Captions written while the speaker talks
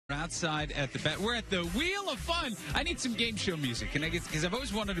outside at the bet. We're at the Wheel of Fun. I need some game show music. Can I get? Because I've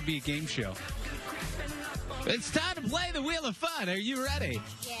always wanted to be a game show. It's time to play the Wheel of Fun. Are you ready?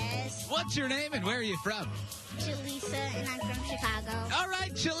 Yes. What's your name and where are you from? Jaleesa, and I'm from Chicago. All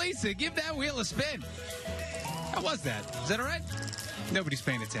right, Jaleesa, give that wheel a spin. How was that? Is that all right? Nobody's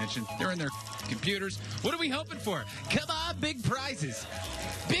paying attention. They're in their computers. What are we hoping for? Come on, big prizes.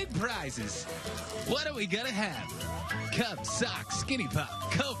 Big prizes. What are we going to have? Cubs, socks, skinny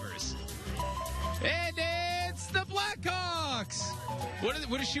pop, Covers. And it's the Blackhawks.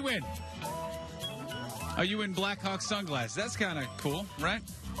 What does she win? Oh, you win Blackhawks sunglasses. That's kind of cool, right?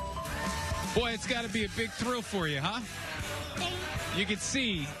 Boy, it's got to be a big thrill for you, huh? You can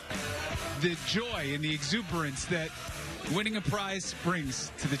see the joy and the exuberance that winning a prize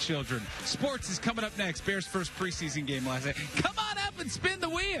brings to the children. Sports is coming up next. Bears' first preseason game last night. Come on up and spin the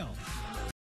wheel.